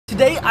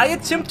today, I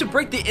attempt to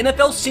break the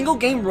NFL single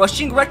game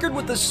rushing record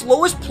with the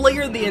slowest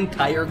player in the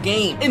entire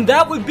game. And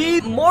that would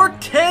be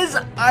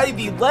Martez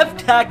Ivy, left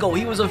tackle.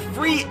 He was a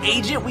free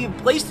agent. We have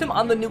placed him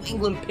on the New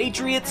England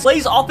Patriots.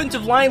 Plays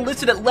offensive line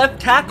listed at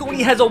left tackle, and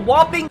he has a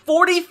whopping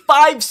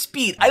 45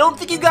 speed. I don't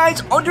think you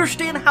guys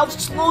understand how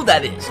slow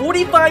that is.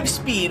 45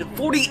 speed,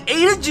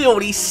 48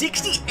 agility,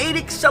 68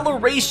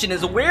 acceleration.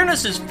 His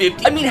awareness is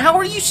 50. I mean, how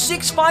are you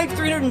 6'5",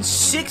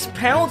 306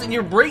 pounds, and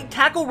your break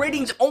tackle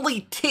rating's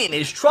only 10?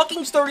 His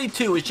trucking's 32.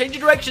 His change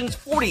of direction's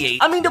 48.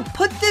 I mean, to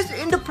put this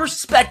into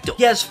perspective,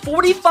 he has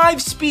 45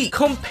 speed.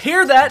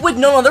 Compare that with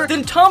none other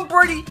than Tom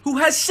Brady, who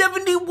has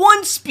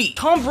 71 speed.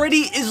 Tom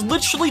Brady is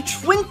literally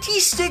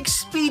 26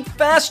 speed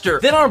faster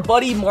than our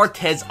buddy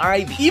Martez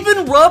Ivy.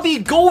 Even Robbie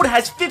Gould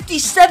has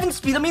 57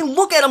 speed. I mean,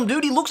 look at him,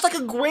 dude. He looks like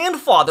a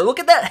grandfather. Look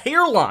at that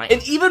hairline.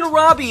 And even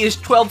Robbie is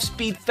 12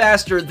 speed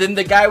faster than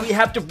the guy we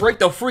have to break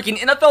the freaking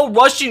NFL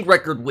rushing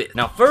record with.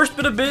 Now, first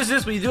bit of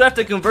business, we do have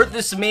to convert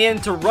this man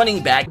to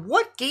running back.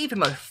 What gave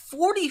him a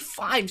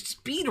 45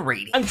 speed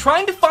rating? I'm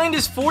trying to find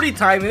his 40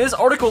 time, and this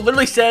article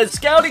literally says,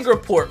 scouting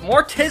report,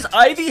 Martez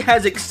Ivy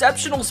has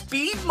exceptional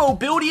speed,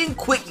 mobility, and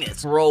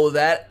quickness. Bro,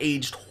 that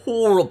aged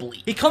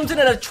horribly. He comes in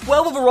at a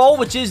 12 overall,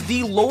 which is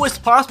the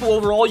lowest possible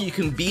overall you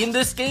can be in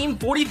this game.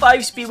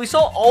 45 speed. We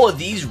saw all of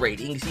these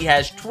ratings. He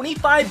has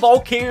 25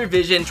 ball carrier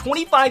vision,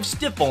 25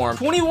 stiff arm,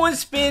 21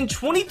 spin,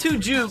 22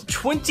 juke,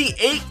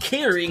 28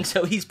 carrying,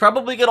 so he's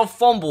probably gonna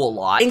fumble a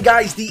lot. And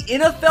guys, the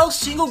NFL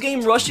single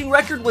game rushing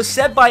record was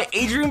set by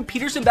Adrian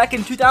Peterson back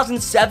in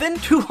 2007,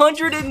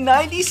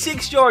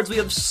 296 yards. We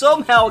have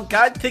somehow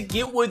got to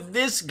get with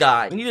this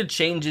guy. We need to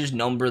change his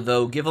number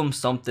though, give him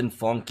something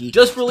funky.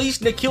 Just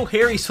released N'Keal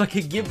Harry so I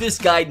could give this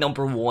guy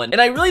number 1. And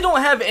I really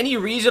don't have any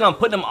reason I'm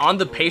putting him on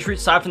the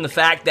Patriots side from the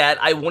fact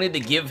that I wanted to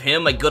give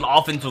him a good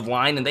offensive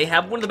line, and they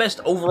have one of the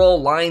best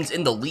overall lines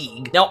in the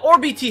league. Now,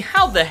 RBT,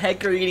 how the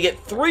heck are you gonna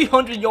get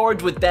 300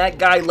 yards with that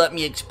guy? Let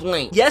me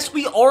explain. Yes,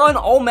 we are on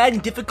all Madden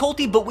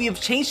difficulty, but we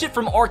have changed it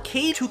from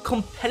arcade to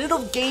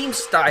competitive game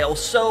style,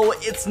 so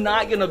it's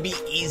not gonna be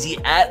easy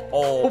at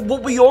all. But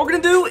what we are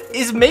gonna do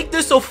is make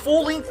this a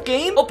full-length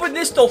game, open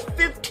this to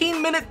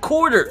 15-minute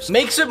quarters.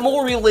 Makes it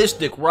more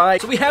realistic,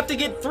 right? So we have to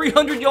get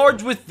 300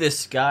 yards with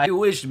this guy.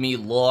 Wish me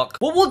luck.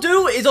 What we'll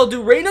do is I'll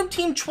do random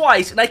team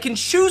twice, and I can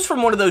choose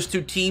from one of those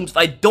two teams. If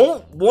I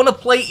don't want to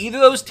play either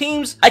of those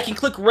teams, I can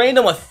click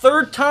random a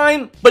third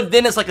time, but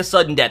then it's like a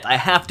sudden death. I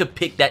have to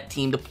pick that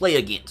team to play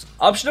against.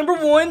 Option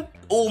number 1.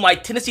 Oh, my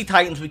Tennessee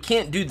Titans, we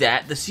can't do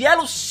that. The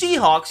Seattle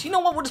Seahawks, you know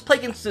what? We'll just play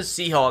against the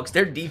Seahawks.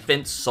 Their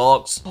defense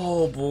sucks.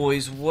 Oh,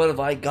 boys, what have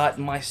I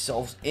gotten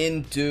myself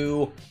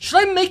into?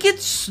 Should I make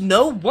it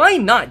snow? Why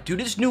not,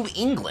 dude? It's New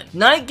England.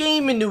 Night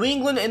game in New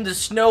England in the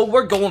snow.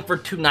 We're going for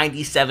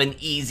 297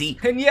 easy.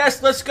 And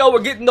yes, let's go.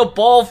 We're getting the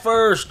ball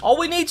first. All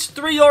we need is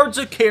 3 yards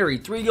of carry.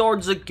 3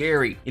 yards of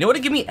carry. You know what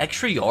to give me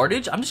extra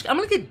yardage? I'm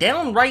gonna get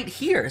down right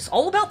here. It's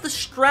all about the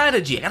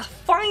strategy. I gotta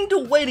find a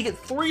way to get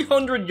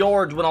 300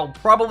 yards when I'll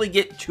probably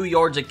get 2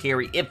 yards of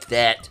carry, if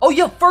that. Oh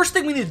yeah, first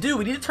thing we need to do,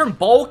 we need to turn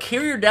ball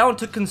carrier down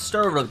to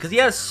conservative, because he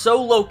has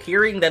so low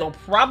carrying that he'll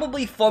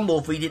probably fumble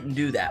if we didn't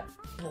do that.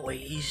 Boy,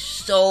 he's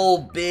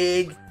so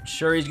big.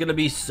 Sure, he's gonna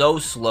be so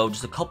slow.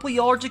 Just a couple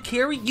yards of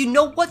carry. You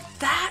know what?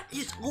 That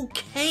is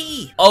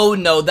okay. Oh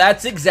no,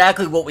 that's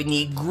exactly what we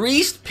need.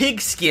 Greased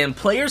pigskin.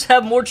 Players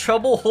have more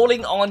trouble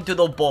holding on to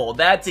the ball.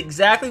 That's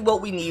exactly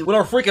what we need when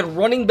our freaking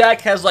running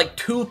back has like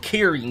 2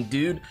 carrying,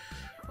 dude.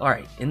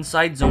 Alright,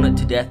 inside zone it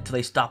to death till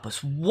they stop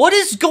us. What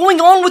is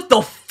going on with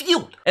the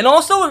field? And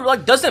also, it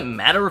like doesn't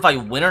matter if I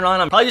win or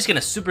not. I'm probably just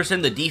gonna super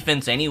send the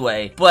defense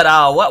anyway. But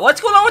what's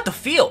going on with the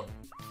field?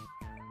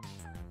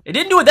 It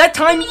didn't do it that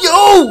time.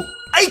 Yo!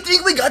 I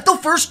think we got the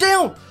first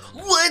down.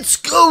 Let's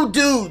go,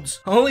 dudes.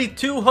 Only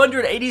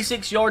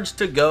 286 yards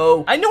to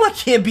go. I know I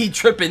can't be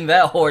tripping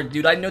that hard,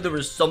 dude. I know there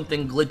was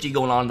something glitchy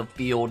going on in the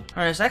field.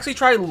 Alright, let's actually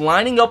try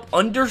lining up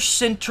under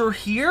center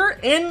here.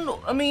 And,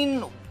 I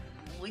mean,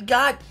 we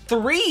got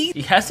 3.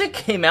 He hasn't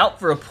came out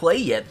for a play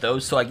yet, though,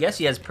 so I guess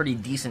he has pretty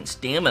decent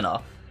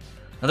stamina.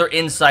 Another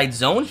inside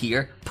zone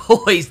here.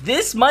 Boys,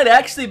 this might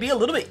actually be a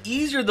little bit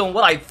easier than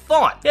what I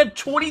thought. He had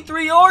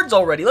 23 yards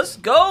already. Let's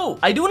go.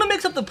 I do want to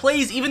mix up the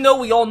plays, even though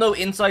we all know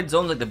inside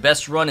zone's like the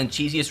best run and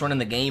cheesiest run in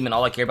the game, and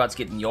all I care about is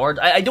getting yards.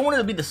 I don't want it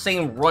to be the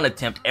same run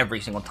attempt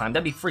every single time.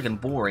 That'd be freaking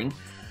boring.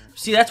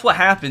 See, that's what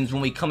happens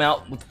when we come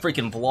out with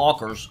freaking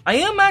blockers. I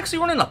am actually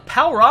running a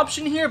power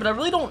option here, but I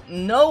really don't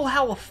know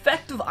how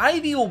effective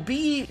Ivy will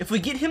be if we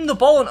get him the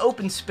ball in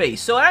open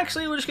space. So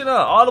actually, we're just going to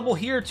audible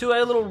here to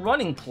a little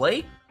running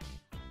play.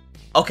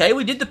 Okay,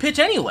 we did the pitch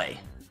anyway.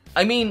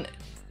 I mean,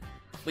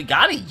 we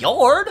got a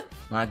yard.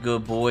 Not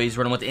good, boys.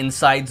 Running with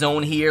inside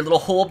zone here. Little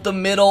hole up the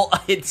middle.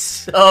 It's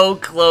so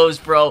close,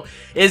 bro.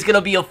 It's going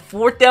to be a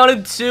 4th down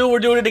and 2. We're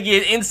doing it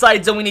again.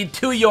 Inside zone, we need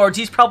 2 yards.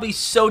 He's probably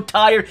so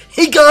tired.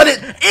 He got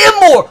it. And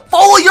more.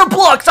 Follow your your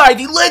blocks,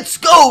 Ivy. Let's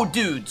go,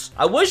 dudes.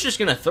 I was just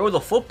gonna throw the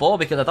football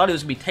because I thought he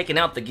was gonna be taking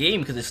out the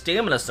game because his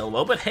stamina's so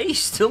low, but hey,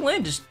 he's still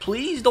in. Just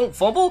please don't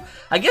fumble.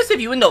 I guess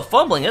if you end up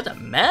fumbling, it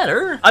doesn't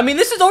matter. I mean,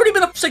 this has already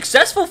been a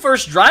successful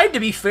first drive, to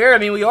be fair. I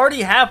mean, we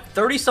already have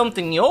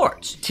 30-something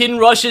yards. 10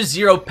 rushes,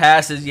 0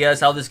 passes. Yes,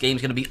 how this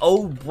game's gonna be.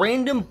 Oh,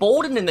 Brandon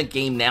Bolden in the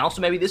game now,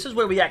 so maybe this is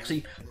where we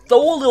actually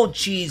throw a little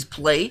cheese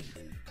play.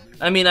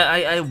 I mean,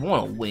 I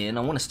want to win.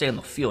 I want to stay on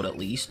the field at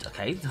least,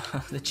 okay?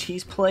 The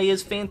cheese play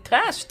is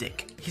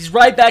fantastic. He's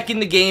right back in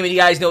the game, and you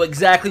guys know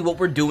exactly what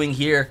we're doing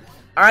here.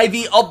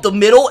 Ivy up the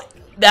middle.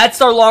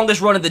 That's our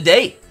longest run of the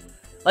day.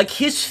 Like,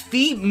 his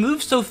feet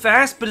move so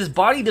fast, but his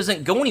body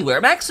doesn't go anywhere.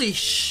 I'm actually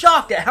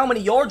shocked at how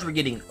many yards we're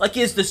getting. Like,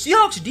 is the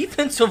Seahawks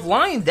defensive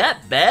line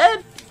that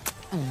bad?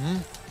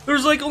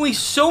 There's like only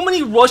so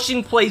many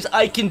rushing plays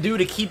I can do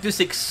to keep this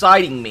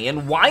exciting me.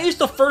 And why is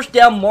the first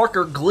down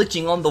marker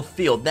glitching on the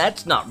field?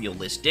 That's not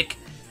realistic.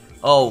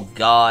 Oh,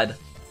 God.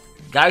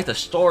 Guy with a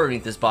star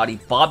underneath his body,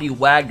 Bobby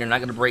Wagner, not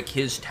going to break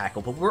his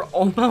tackle. But we're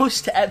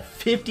almost at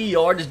 50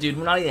 yards, dude.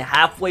 We're not even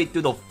halfway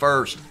through the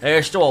first.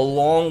 There's still a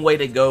long way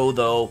to go,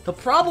 though. The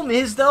problem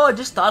is, though, I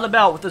just thought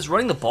about with us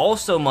running the ball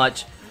so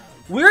much,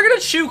 we're going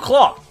to chew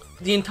clock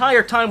the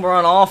entire time we're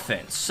on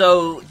offense.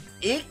 So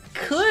it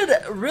could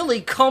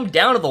really come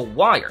down to the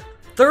wire.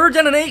 3rd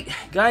down and 8.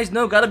 Guys,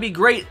 no, gotta be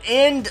great.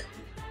 And,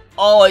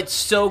 oh, it's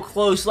so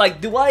close.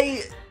 Like, do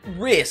I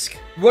risk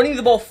running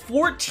the ball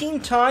 14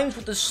 times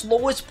with the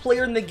slowest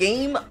player in the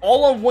game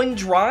all on one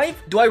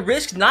drive? Do I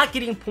risk not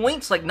getting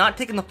points, like not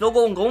taking the field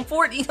goal and going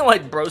for it? You know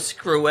what, bro,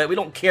 screw it. We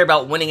don't care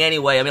about winning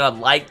anyway. I mean, I'd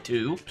like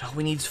to. But all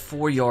we need is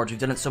 4 yards. We've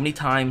done it so many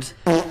times.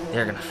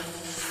 They're gonna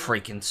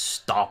freaking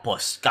stop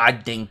us.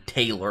 God dang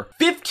Taylor.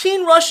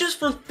 15 rushes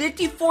for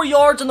 54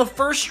 yards on the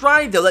first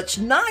drive, though. That's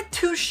not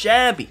too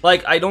shabby.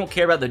 Like, I don't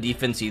care about the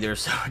defense either,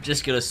 so we're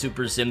just gonna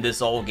super sim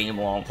this all game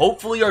long.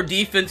 Hopefully our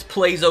defense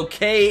plays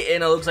okay,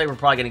 and it looks like we're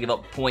probably gonna give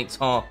up points,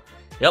 huh?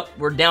 Yep,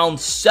 we're down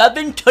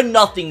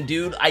 7-0,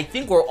 dude. I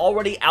think we're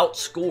already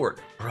outscored.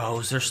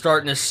 Bros, they're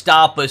starting to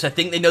stop us. I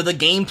think they know the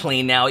game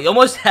plan now. He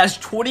almost has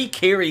 20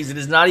 carries, and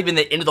it's not even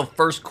the end of the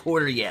first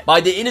quarter yet. By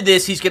the end of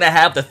this, he's going to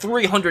have the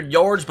 300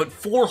 yards, but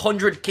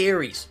 400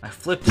 carries. I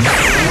flipped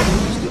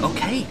it.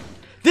 Okay.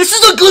 This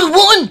is a good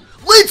one!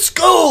 Let's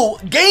go!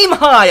 Game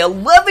high,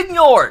 11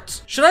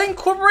 yards. Should I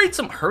incorporate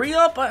some hurry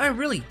up? I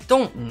really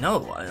don't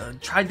know. I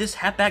tried this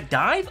halfback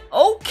dive.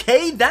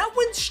 Okay, that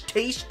one's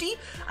tasty.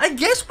 I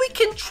guess we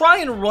can try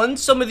and run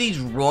some of these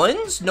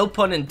runs, no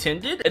pun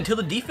intended, until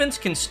the defense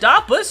can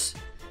stop us.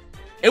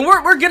 And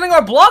we're getting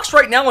our blocks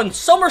right now and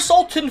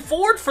somersaulting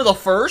forward for the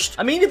first.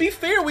 I mean, to be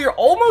fair, we are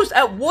almost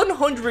at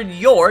 100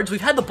 yards.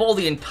 We've had the ball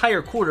the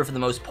entire quarter for the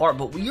most part,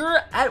 but we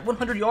are at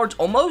 100 yards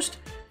almost.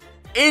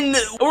 And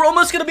we're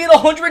almost going to be at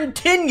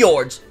 110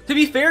 yards. To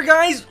be fair,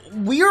 guys,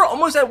 we are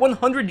almost at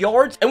 100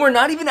 yards, and we're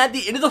not even at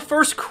the end of the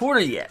first quarter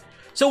yet.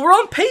 So we're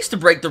on pace to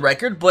break the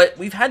record, but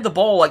we've had the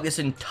ball like this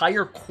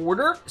entire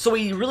quarter, so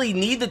we really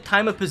need the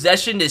time of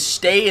possession to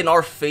stay in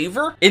our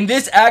favor, and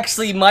this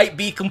actually might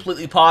be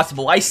completely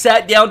possible. I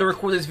sat down to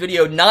record this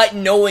video not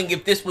knowing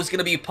if this was going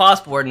to be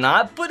possible or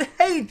not, but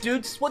hey, dude,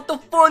 it's what the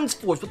fun's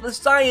for, it's what the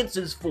science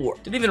is for.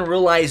 Didn't even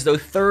realize, though,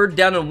 3rd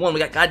down and 1, we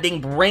got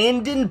goddamn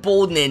Brandon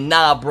Bolden in.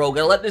 Nah, bro,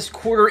 gotta let this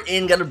quarter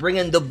in, gotta bring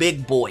in the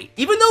big boy.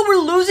 Even though we're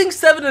losing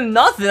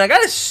 7-0, I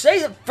gotta say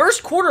that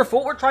first quarter for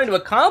what we're trying to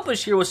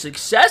accomplish here was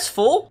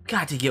successful.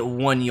 Got to get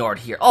 1 yard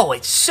here. Oh,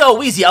 it's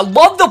so easy. I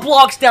love the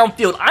blocks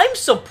downfield. I'm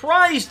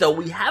surprised, though.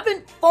 We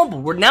haven't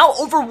fumbled. We're now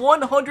over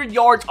 100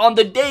 yards on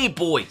the day,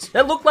 boys.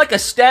 That looked like a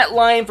stat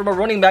line from a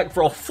running back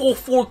for a full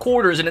 4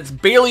 quarters, and it's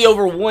barely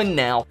over 1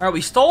 now. All right, we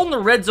stalled in the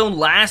red zone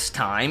last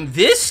time.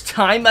 This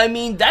time, I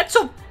mean, that's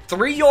a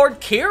 3-yard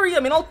carry.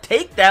 I mean, I'll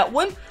take that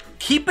one.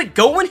 Keep it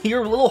going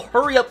here. A little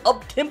hurry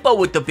up tempo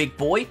with the big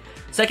boy.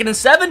 2nd and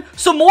 7.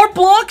 Some more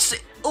blocks.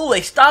 Oh,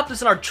 they stopped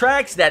us in our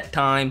tracks that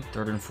time.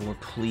 3rd and 4,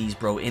 please,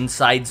 bro.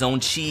 Inside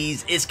zone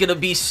cheese. It's going to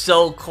be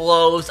so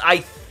close. I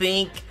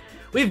think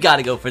we've got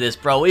to go for this,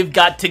 bro. We've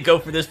got to go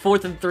for this.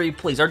 4th and 3,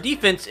 please. Our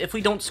defense, if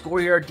we don't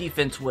score here, our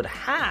defense would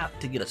have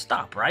to get a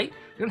stop, right?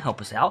 You're going to help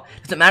us out.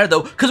 Doesn't matter,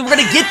 though, because we're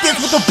going to get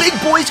this with the big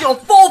boy. He's going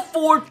to fall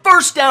forward.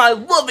 First down. I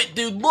love it,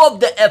 dude. Love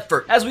the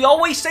effort. As we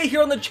always say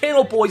here on the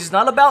channel, boys, it's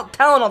not about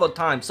talent all the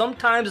time.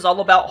 Sometimes it's all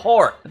about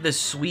heart. This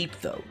sweep,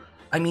 though.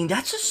 I mean,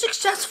 that's a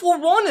successful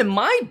run in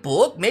my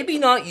book. Maybe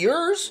not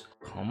yours.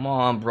 Come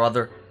on,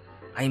 brother.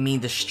 I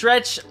mean, the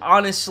stretch,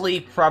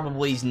 honestly,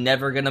 probably is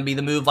never going to be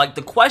the move. Like,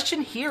 the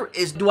question here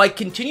is, do I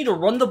continue to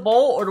run the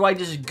ball or do I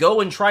just go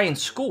and try and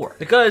score?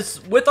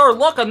 Because with our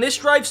luck on this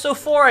drive so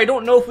far, I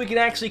don't know if we can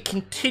actually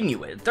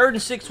continue it. 3rd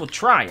and 6, we'll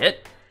try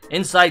it.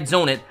 Inside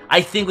zone it.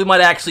 I think we might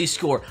actually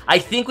score. I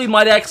think we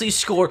might actually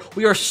score.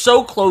 We are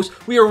so close.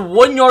 We are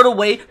 1 yard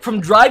away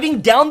from driving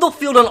down the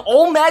field on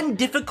all Madden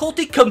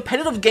difficulty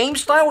competitive game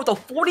style with a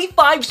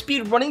 45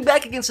 speed running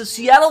back against the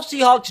Seattle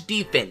Seahawks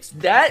defense.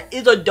 That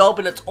is a dub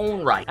in its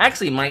own right.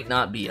 Actually, might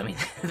not be. I mean,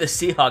 the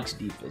Seahawks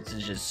defense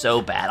is just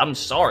so bad. I'm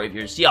sorry if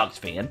you're a Seahawks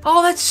fan.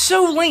 Oh, that's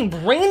so lame.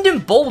 Brandon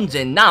Bolden's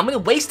in. Nah, I'm gonna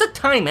waste a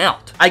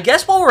timeout. I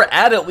guess while we're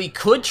at it, we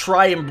could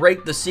try and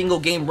break the single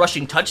game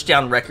rushing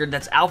touchdown record.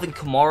 That's Alvin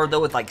Kamara,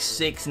 though, with like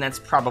 6, and that's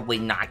probably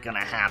not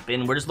gonna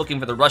happen. We're just looking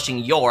for the rushing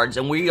yards,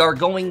 and we are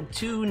going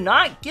to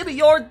not get a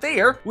yard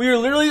there. We are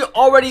literally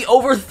already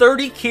over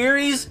 30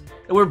 carries,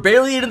 and we're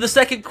barely into the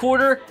second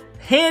quarter.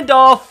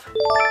 Handoff.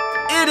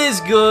 It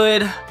is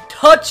good.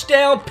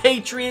 Touchdown,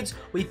 Patriots.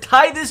 We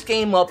tie this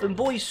game up, and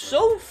boys,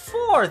 so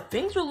far,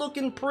 things are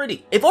looking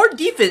pretty. If our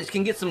defense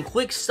can get some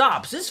quick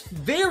stops, this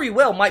very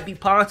well might be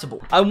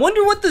possible. I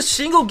wonder what the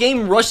single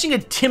game rushing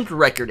attempt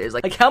record is.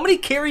 Like how many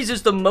carries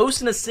is the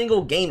most in a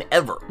single game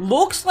ever?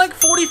 Looks like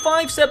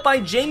 45 set by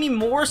Jamie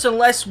Morris,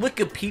 unless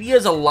Wikipedia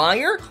is a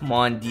liar. Come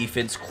on,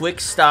 defense. Quick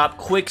stop,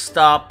 quick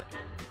stop.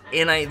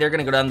 And they're going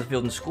to go down the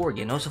field and score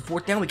again. No, it's a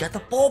 4th down. We got the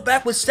ball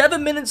back with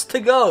 7 minutes to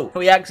go.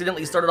 We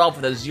accidentally started off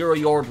with a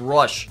 0-yard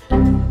rush.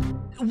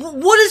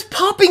 What is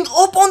popping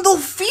up on the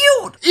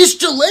field? Is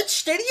Gillette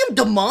Stadium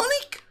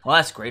demonic? Well,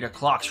 that's great. Our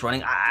clock's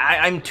running.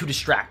 I'm too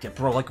distracted,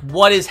 bro. Like,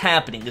 what is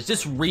happening? Is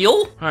this real?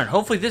 All right,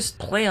 hopefully this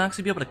play I'll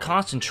actually be able to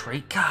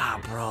concentrate.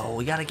 God, bro,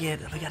 we gotta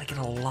get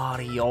a lot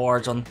of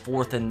yards on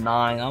 4th and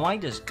 9. I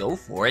might just go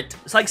for it.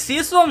 It's like, see,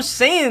 that's what I'm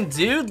saying,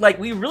 dude. Like,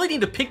 we really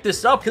need to pick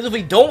this up, because if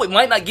we don't, we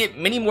might not get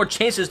many more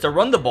chances to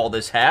run the ball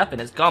this half,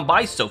 and it's gone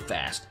by so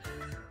fast.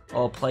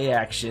 Oh, play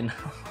action.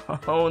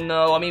 Oh,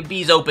 no. I mean,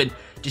 B's open.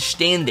 Just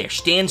stand there.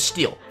 Stand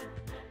still.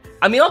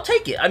 I mean, I'll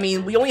take it. I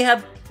mean, we only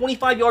have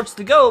 25 yards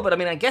to go, but I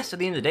mean, I guess at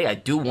the end of the day, I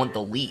do want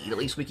the lead. At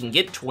least we can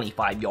get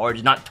 25 yards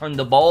and not turn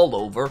the ball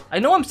over. I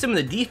know I'm simming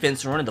the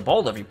defense and running the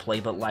ball every play,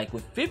 but like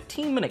with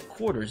 15-minute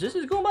quarters, this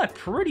is going by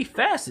pretty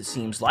fast, it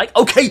seems like.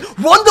 Okay,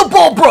 run the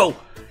ball, bro!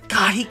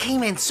 God, he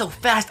came in so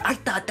fast. I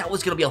thought that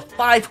was going to be a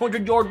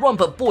 500-yard run,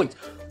 but boys,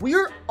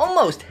 we're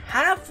almost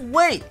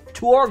halfway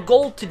to our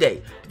goal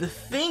today. The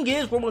thing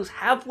is, we're almost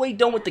halfway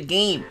done with the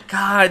game.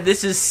 God,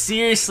 this is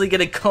seriously going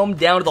to come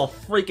down to the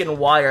freaking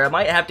wire. I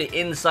might have to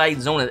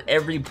inside zone at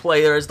every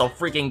play. There is the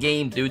freaking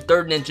game, dude.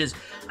 3rd and inches.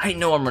 I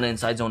know I'm running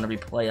inside zone every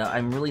play.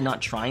 I'm really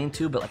not trying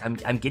to, but like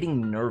I'm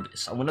getting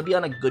nervous. I want to be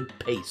on a good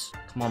pace.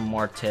 Come on,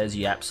 Martez,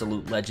 you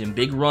absolute legend.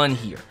 Big run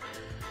here.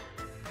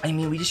 I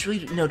mean, we just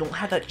really, don't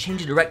have that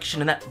change of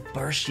direction and that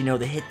burst, to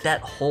hit that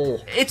hole.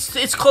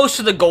 It's close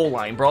to the goal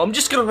line, bro. I'm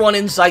just gonna run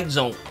inside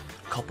zone.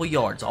 Couple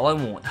yards, all I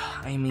want.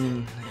 I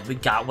mean, we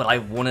got what I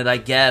wanted, I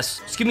guess.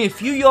 Just give me a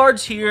few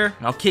yards here,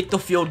 and I'll kick the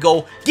field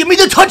goal. Give me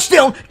the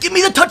touchdown! Give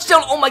me the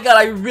touchdown! Oh my God,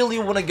 I really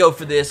want to go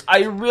for this.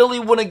 I really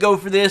want to go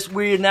for this.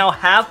 We're now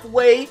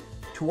halfway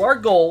to our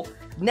goal.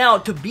 Now,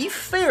 to be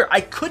fair, I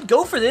could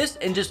go for this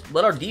and just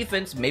let our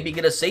defense maybe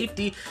get a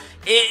safety.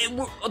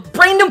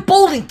 Brandon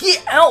Bolden,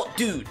 get out,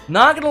 dude.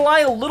 Not gonna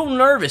lie, a little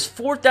nervous.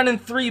 4th down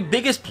and 3,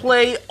 biggest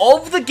play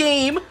of the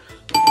game.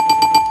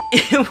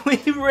 And we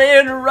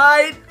ran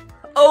right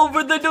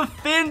over the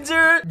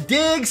defender.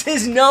 Diggs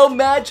is no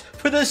match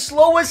for the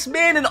slowest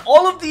man in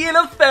all of the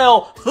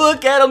NFL.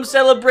 Look at him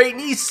celebrating.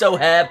 He's so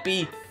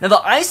happy. Now,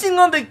 the icing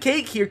on the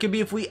cake here could be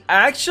if we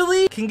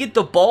actually can get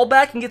the ball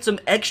back and get some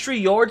extra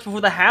yards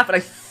before the half. And I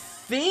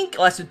think,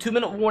 that's a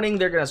 2-minute warning,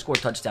 they're going to score a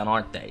touchdown,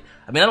 aren't they?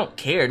 I mean, I don't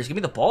care. Just give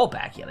me the ball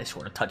back. Yeah, they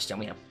scored a touchdown.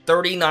 We have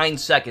 39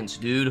 seconds,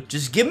 dude.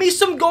 Just give me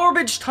some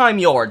garbage time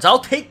yards. I'll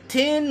take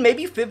 10,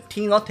 maybe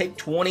 15. I'll take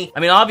 20. I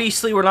mean,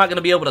 obviously, we're not going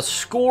to be able to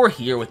score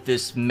here with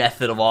this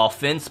method of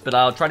offense, but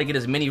I'll try to get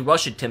as many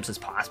rush attempts as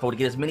possible to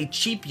get as many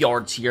cheap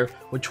yards here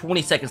with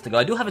 20 seconds to go.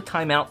 I do have a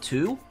timeout,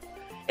 too.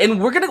 And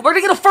we're gonna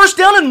get a 1st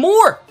down and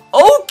more.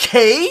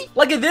 Okay.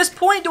 Like, at this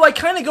point, do I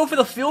kind of go for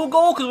the field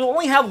goal? Because we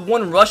only have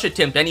 1 rush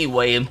attempt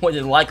anyway, and more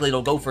than likely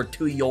it'll go for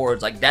 2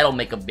 yards. Like, that'll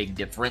make a big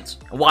difference.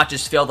 Watch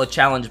us fail the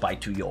challenge by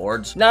 2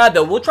 yards. Nah,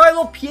 though, we'll try a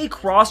little PA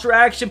crosser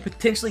action,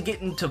 potentially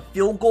get into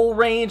field goal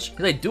range,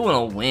 because I do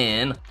want to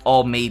win.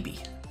 Oh, maybe.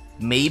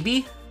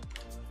 Maybe?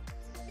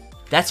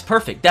 That's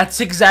perfect.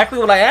 That's exactly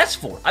what I asked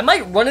for. I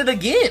might run it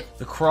again.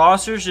 The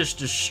crossers just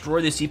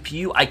destroy the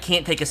CPU. I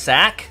can't take a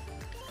sack.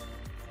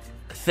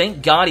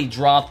 Thank God he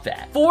dropped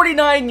that.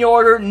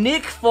 49-yarder,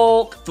 Nick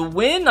Folk. The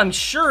wind, I'm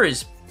sure,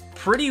 is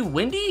pretty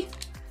windy.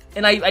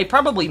 And I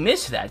probably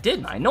missed that,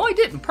 didn't I? No, I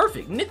didn't.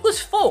 Perfect. Nicholas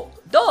Folk.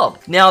 Dub.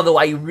 Now, though,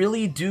 I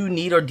really do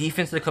need our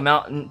defense to come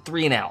out in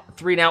 3 and out.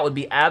 3 and out would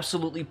be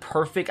absolutely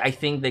perfect. I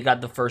think they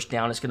got the 1st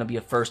down. It's going to be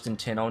a 1st and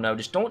 10. Oh, no.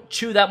 Just don't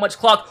chew that much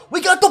clock.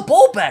 We got the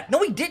ball back. No,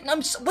 we didn't.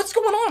 What's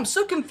going on? I'm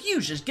so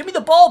confused. Just give me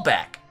the ball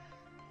back.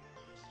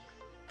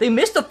 They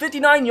missed a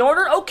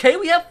 59-yarder? Okay,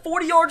 we have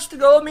 40 yards to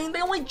go. I mean,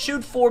 they only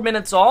chewed 4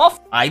 minutes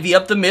off. Ivy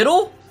up the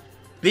middle.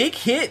 big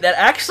hit that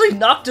actually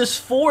knocked us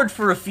forward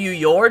for a few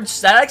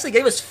yards. That actually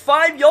gave us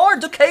 5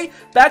 yards. Okay,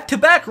 back to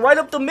back, right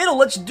up the middle.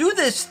 Let's do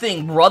this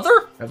thing,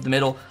 brother. Up the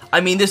middle. I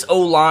mean, this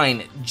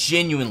O-line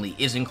genuinely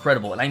is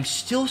incredible, and I'm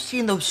still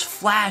seeing those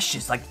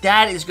flashes. Like,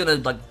 that is gonna,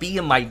 like, be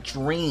in my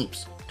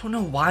dreams. Don't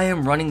know why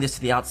I'm running this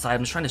to the outside.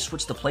 I'm just trying to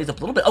switch the plays up a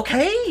little bit.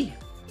 Okay.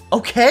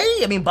 Okay.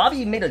 I mean,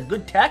 Bobby made a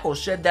good tackle,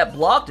 shed that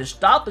block to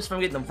stop us from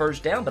getting the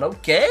first down, but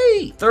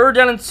okay. 3rd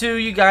down and 2.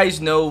 You guys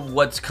know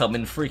what's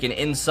coming. Freaking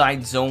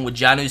inside zone with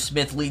Jonnu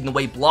Smith leading the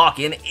way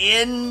blocking,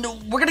 and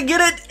we're gonna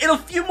get it in a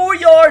few more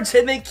yards,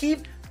 and they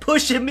keep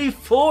pushing me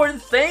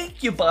forward.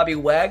 Thank you, Bobby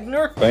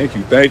Wagner. Thank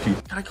you, thank you.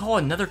 Gotta call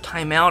another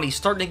timeout. He's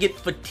starting to get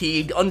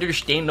fatigued.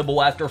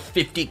 Understandable after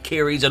 50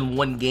 carries in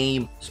one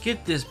game. Let's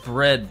get this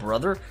bread,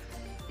 brother.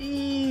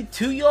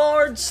 2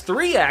 yards?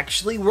 3,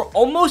 actually. We're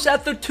almost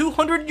at the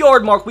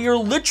 200-yard mark. We are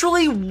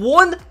literally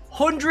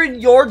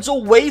 100 yards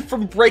away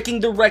from breaking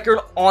the record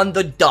on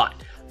the dot.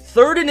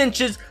 3rd and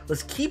inches.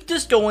 Let's keep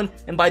this going,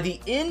 and by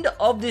the end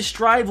of this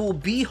drive, we'll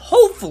be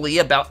hopefully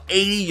about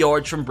 80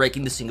 yards from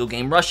breaking the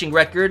single-game rushing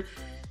record.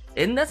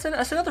 And that's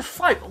another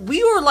 5.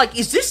 We are like,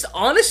 is this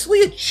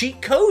honestly a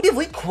cheat code? If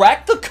we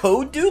crack the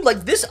code, dude,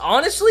 like, this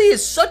honestly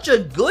is such a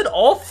good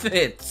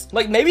offense.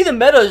 Like, maybe the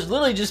meta is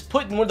literally just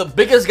putting one of the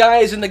biggest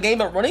guys in the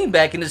game at running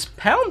back and just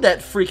pound that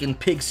freaking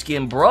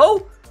pigskin,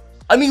 bro.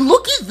 I mean,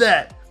 look at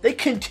that. They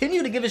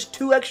continue to give us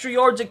 2 extra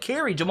yards a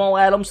carry. Jamal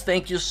Adams,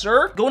 thank you,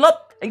 sir. Going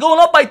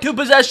up by 2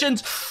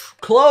 possessions.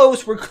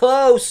 Close, we're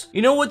close.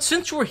 You know what,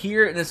 since we're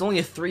here and it's only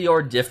a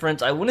 3-yard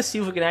difference, I want to see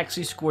if we can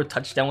actually score a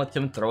touchdown with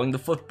him throwing the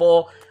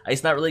football.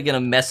 It's not really going to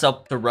mess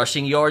up the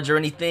rushing yards or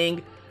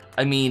anything.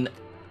 I mean,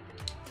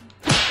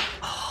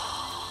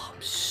 oh,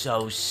 I'm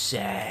so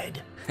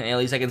sad. At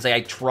least I can say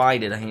I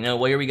tried it. You know,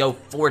 well, here we go,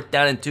 4th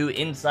down and 2,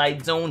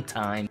 inside zone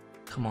time.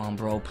 Come on,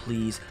 bro,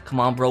 please.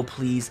 Come on, bro,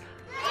 please.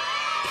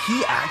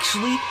 He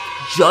actually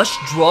just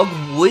drug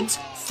Woods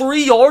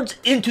 3 yards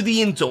into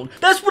the end zone.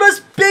 That's what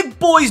us big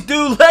boys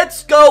do.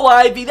 Let's go,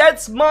 Ivy.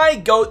 That's my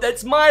GOAT.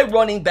 That's my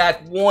running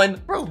back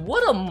 1. Bro,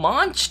 what a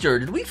monster.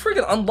 Did we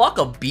freaking unlock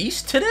a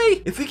beast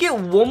today? If we get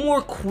one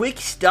more quick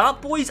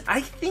stop, boys,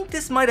 I think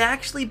this might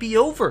actually be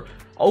over.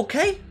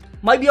 Okay.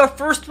 Might be our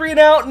first 3 and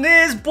out, and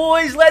it is,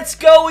 boys. Let's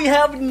go. We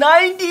have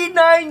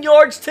 99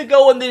 yards to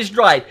go on this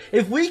drive.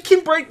 If we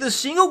can break the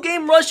single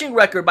game rushing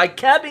record by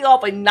capping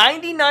off a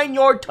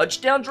 99-yard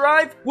touchdown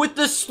drive with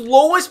the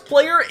slowest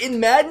player in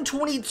Madden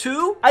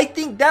 22, I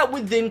think that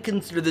would then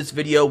consider this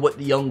video what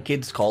the young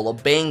kids call a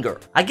banger.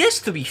 I guess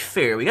to be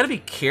fair, we gotta be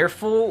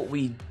careful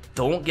we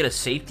don't get a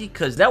safety,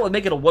 because that would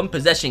make it a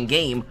 1-possession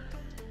game.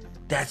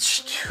 That's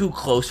too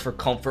close for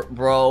comfort,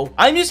 bro.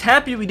 I'm just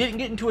happy we didn't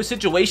get into a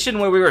situation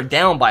where we were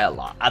down by a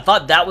lot. I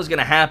thought that was going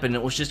to happen.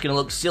 It was just going to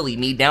look silly,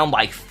 me down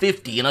by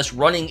 50 and us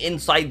running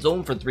inside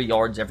zone for 3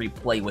 yards every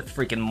play with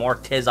freaking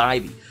Martez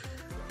Ivy.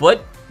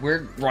 But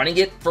we're running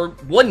it for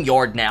 1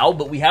 yard now,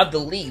 but we have the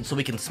lead, so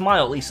we can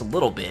smile at least a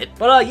little bit.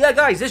 But yeah,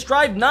 guys, this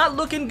drive not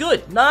looking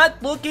good.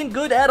 Not looking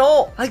good at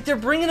all. Like, they're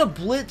bringing a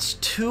blitz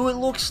too, it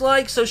looks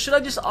like. So should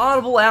I just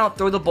audible out,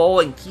 throw the ball,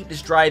 and keep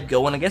this drive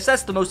going? I guess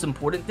that's the most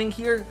important thing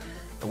here.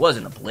 It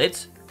wasn't a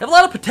blitz. They have a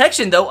lot of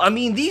protection, though. I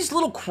mean, these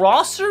little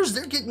crossers,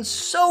 they're getting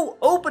so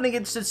open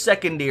against the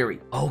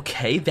secondary.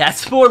 Okay,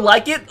 that's more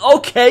like it.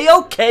 Okay,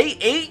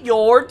 8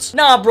 yards.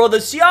 Nah, bro, the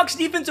Seahawks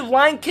defensive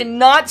line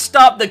cannot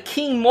stop the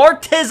King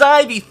Martez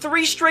Ivy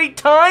 3 straight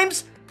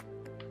times.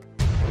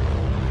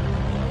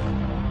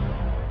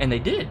 And they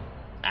did,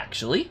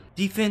 actually.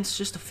 Defense,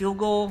 just a field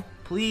goal,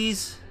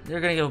 please. They're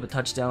going to give up a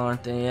touchdown,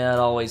 aren't they? Yeah, it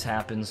always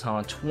happens,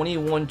 huh?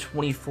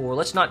 21-24.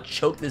 Let's not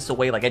choke this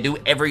away like I do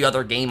every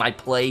other game I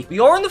play. We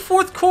are in the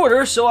 4th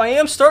quarter, so I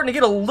am starting to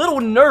get a little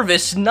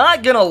nervous,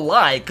 not gonna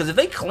lie, because if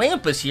they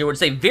clamp us here, which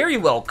they very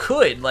well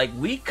could, like,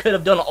 we could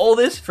have done all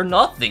this for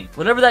nothing.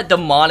 Whatever that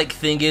demonic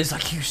thing is,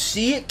 like, you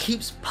see it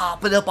keeps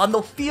popping up on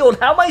the field.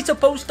 How am I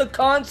supposed to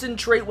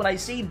concentrate when I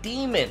see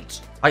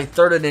demons? Alright,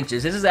 3rd and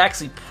inches. This is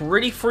actually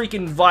pretty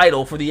freaking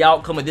vital for the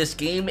outcome of this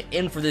game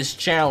and for this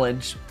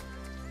challenge.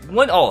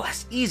 Oh,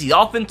 that's easy. The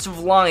offensive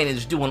line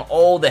is doing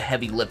all the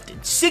heavy lifting.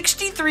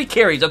 63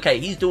 carries. Okay,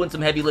 he's doing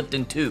some heavy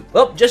lifting too.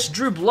 Well, just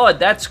drew blood.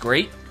 That's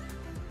great.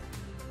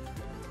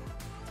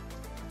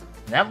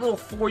 That little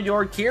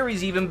 4-yard carry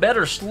is even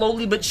better.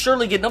 Slowly but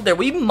surely getting up there.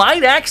 We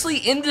might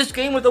actually end this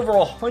game with over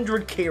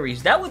 100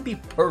 carries. That would be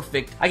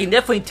perfect. I can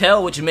definitely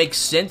tell, which makes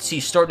sense.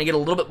 He's starting to get a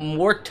little bit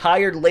more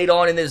tired late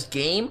on in this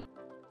game.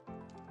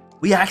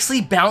 We actually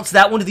bounced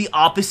that one to the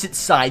opposite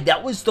side.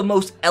 That was the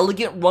most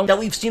elegant run that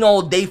we've seen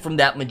all day from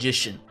that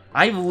magician.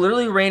 I've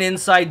literally ran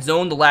inside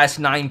zone the last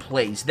 9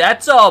 plays.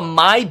 That's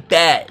my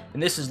bad.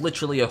 And this is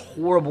literally a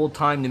horrible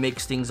time to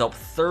mix things up.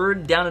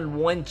 3rd down and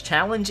 1,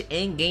 challenge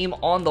and game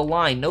on the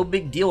line. No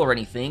big deal or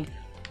anything.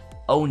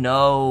 Oh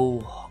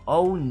no.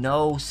 Oh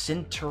no,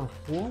 center,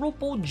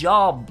 horrible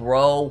job,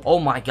 bro. Oh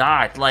my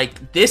god,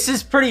 like, this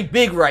is pretty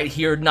big right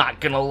here,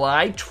 not gonna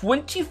lie.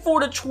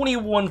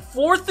 24-21,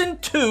 4th and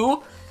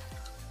 2.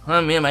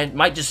 I mean, I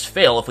might just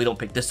fail if we don't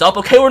pick this up.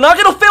 Okay, we're not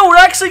gonna fail. We're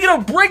actually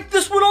gonna break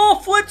this one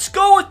off. Let's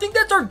go. I think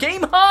that's our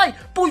game high.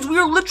 Boys, we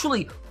are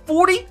literally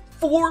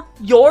 44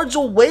 yards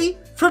away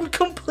from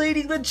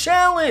completing the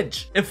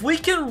challenge. If we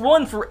can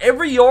run for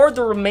every yard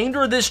the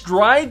remainder of this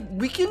drive,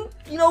 we can,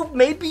 you know,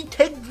 maybe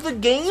take the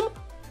game.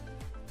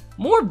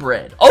 More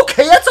bread.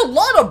 Okay, that's a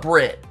lot of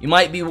bread. You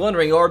might be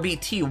wondering,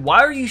 RBT, why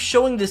are you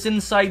showing this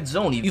inside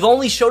zone? You've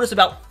only showed us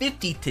about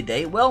 50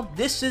 today. Well,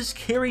 this is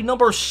carry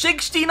number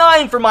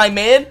 69 for my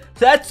man.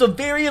 That's a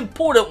very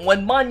important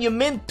one.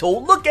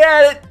 Monumental. Look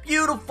at it.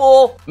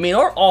 Beautiful. I mean,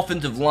 our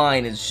offensive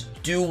line is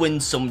doing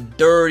some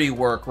dirty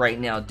work right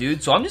now,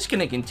 dude. So I'm just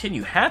gonna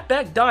continue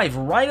halfback dive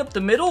right up the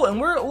middle, and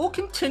we'll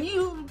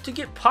continue to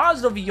get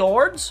positive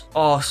yards.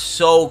 Oh,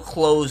 so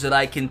close that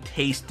I can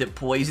taste it,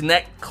 boys. And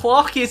that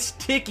clock is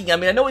ticking. I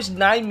mean, I know it's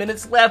 9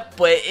 minutes left,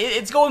 but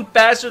it's going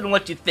faster than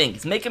what you think.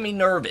 It's making me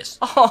nervous.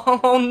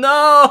 Oh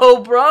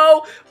no,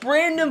 bro!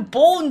 Brandon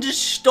Bolton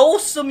just stole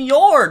some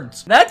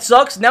yards. That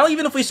sucks. Now,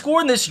 even if we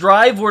score in this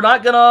drive, we're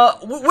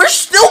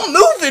still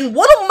moving.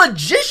 What a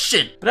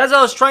magician! But as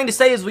I was trying to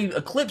say, as we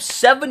eclipse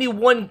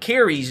 71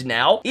 carries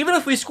now. Even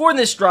if we score in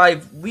this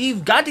drive,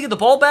 we've got to get the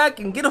ball back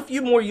and get a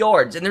few more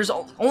yards. And there's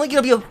only going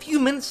to be a few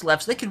minutes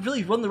left, so they could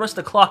really run the rest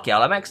of the clock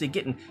out. I'm actually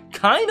getting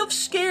kind of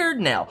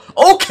scared now.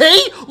 Okay,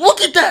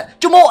 look at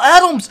that! Jamal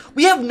Adams!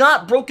 We have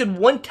not broken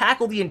one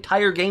tackle the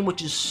entire game,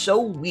 which is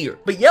so weird.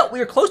 But yet, we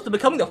are close to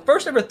becoming the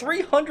first ever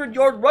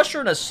 300-yard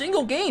rusher in a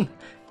single game.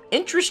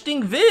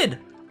 Interesting vid.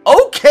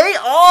 Okay,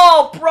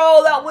 oh,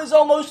 bro, that was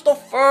almost the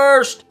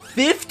first.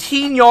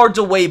 15 yards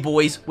away,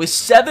 boys, with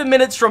 7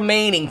 minutes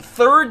remaining.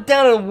 3rd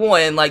down and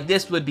 1, like,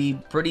 this would be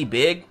pretty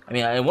big. I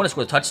mean, I want to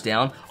score a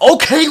touchdown.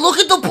 Okay, look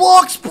at the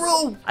blocks,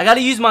 bro. I got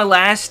to use my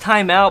last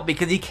timeout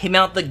because he came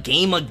out the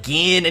game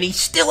again, and he's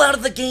still out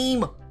of the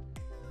game.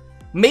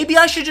 Maybe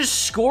I should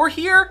just score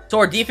here so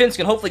our defense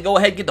can hopefully go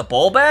ahead and get the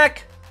ball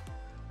back.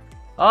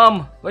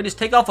 I just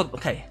take off,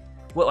 okay.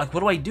 What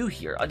do I do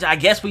here? I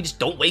guess we just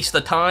don't waste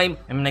the time.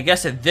 I mean, I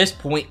guess at this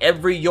point,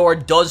 every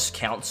yard does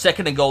count.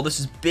 2nd and goal, this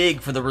is big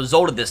for the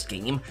result of this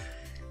game.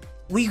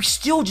 We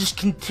still just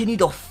continue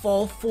to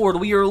fall forward.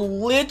 We are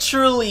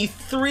literally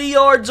 3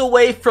 yards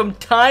away from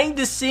tying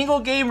the single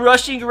game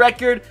rushing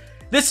record.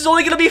 This is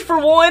only going to be for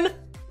 1.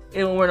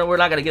 And we're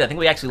not going to get it. I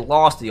think we actually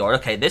lost the yard.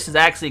 Okay, this is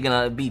actually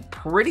going to be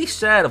pretty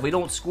sad if we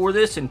don't score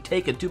this and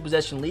take a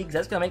 2-possession lead.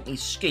 That's going to make me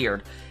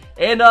scared.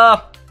 And,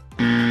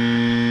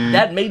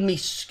 that made me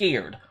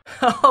scared.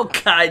 Oh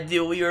god,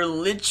 dude, we are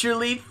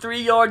literally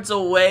 3 yards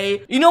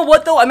away. You know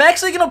what, though? I'm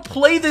actually gonna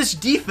play this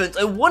defense.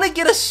 I want to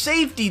get a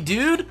safety,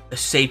 dude. A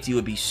safety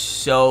would be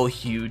so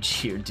huge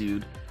here,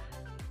 dude.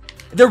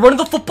 They're running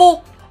the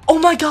football? Oh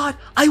my god,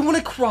 I want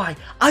to cry.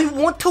 I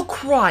want to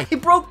cry. He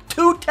broke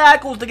 2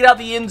 tackles to get out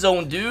the end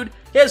zone, dude.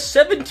 He has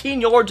 17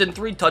 yards and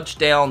 3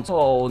 touchdowns.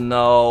 Oh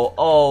no,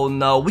 oh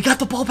no. We got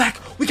the ball back.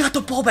 We got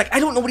the ball back. I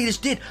don't know what he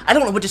just did. I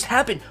don't know what just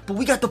happened, but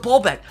we got the ball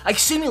back. I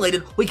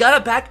simulated, we got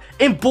it back,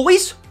 and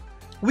boys,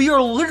 we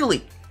are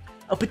literally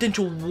a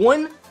potential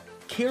 1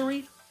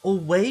 carry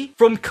away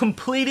from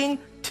completing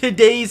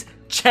today's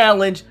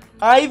challenge.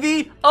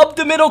 Ivy, up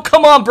the middle.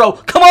 Come on, bro.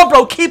 Come on,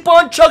 bro. Keep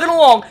on chugging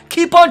along.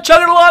 Keep on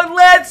chugging along.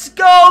 Let's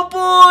go,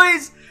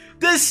 boys.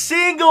 The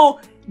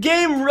single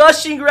game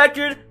rushing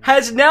record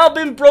has now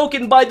been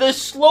broken by the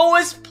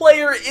slowest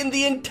player in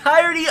the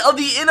entirety of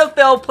the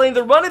NFL playing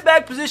the running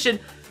back position.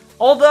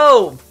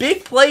 Although,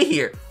 big play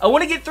here. I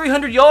want to get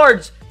 300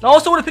 yards. I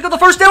also want to pick up the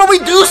first down. We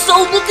do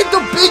so. Look at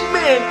the big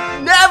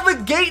man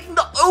navigating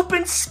the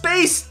open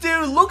space,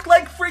 dude. Looked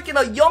like freaking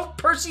a young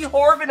Percy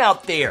Harvin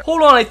out there.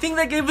 Hold on. I think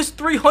that gave us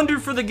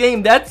 300 for the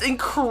game. That's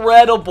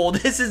incredible.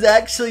 This has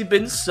actually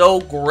been so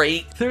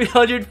great.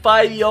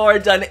 305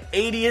 yards on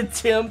 80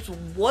 attempts.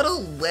 What a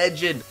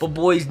legend. But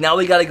boys, now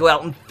we got to go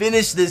out and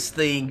finish this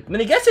thing. I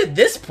mean, I guess at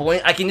this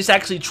point, I can just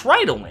actually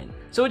try to win.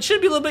 So it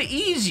should be a little bit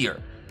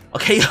easier.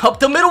 Okay, up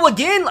the middle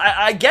again.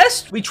 I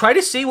guess we try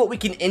to see what we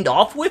can end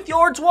off with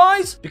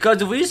yards-wise.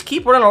 Because if we just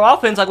keep running our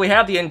offense like we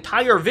have the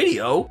entire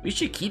video, we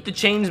should keep the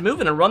chains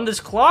moving and run this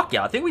clock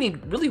out. I think we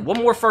need really 1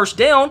 more first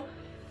down.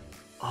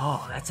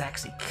 Oh, that's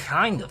actually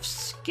kind of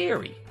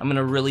scary. I'm going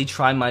to really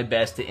try my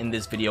best to end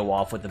this video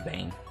off with a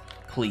bang.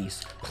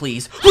 Please,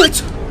 please.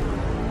 Let's...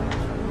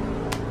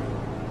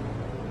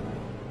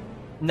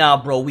 Nah,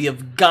 bro, we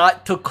have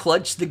got to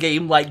clutch the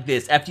game like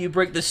this. After you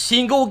break the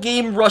single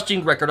game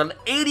rushing record on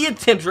 80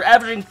 attempts, you're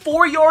averaging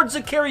 4 yards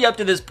a carry up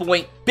to this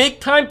point. Big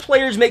time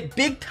players make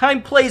big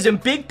time plays in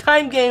big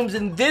time games,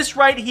 and this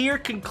right here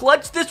can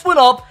clutch this one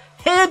up.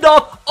 Hand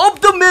off, up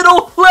the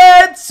middle,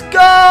 let's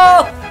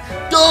go!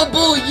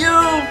 W!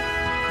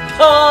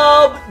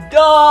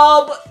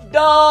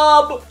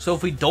 Dub! So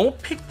if we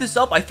don't pick this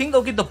up, I think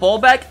they'll get the ball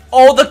back.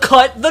 Oh, the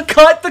cut!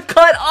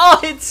 Oh,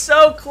 it's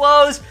so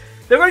close!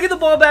 They're going to get the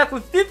ball back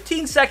with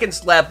 15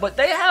 seconds left, but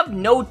they have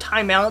no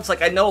timeouts.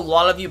 Like, I know a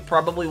lot of you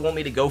probably want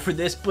me to go for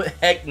this, but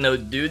heck no,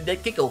 dude. They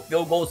kick a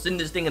field goal, send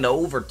this thing into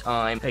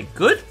overtime. A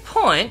good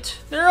punt.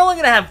 They're only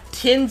going to have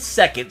 10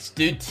 seconds,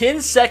 dude.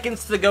 10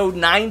 seconds to go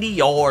 90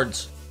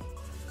 yards.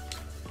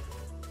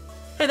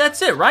 Hey,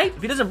 that's it, right?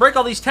 If he doesn't break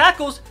all these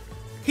tackles,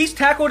 he's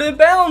tackled in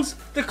bounds.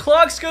 The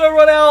clock's gonna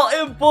run out,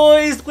 and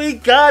boys, we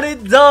got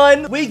it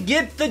done. We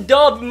get the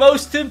dub.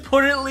 Most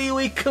importantly,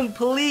 we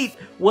complete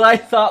what I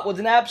thought was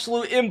an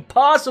absolute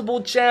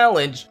impossible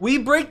challenge. We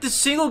break the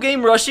single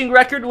game rushing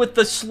record with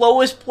the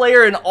slowest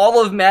player in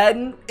all of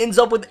Madden. Ends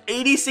up with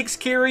 86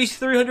 carries,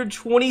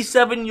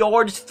 327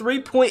 yards,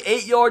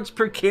 3.8 yards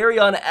per carry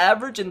on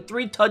average, and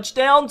 3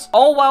 touchdowns.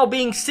 All while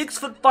being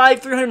 6'5",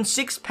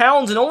 306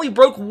 pounds, and only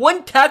broke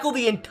 1 tackle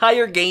the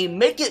entire game.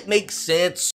 Make it make sense.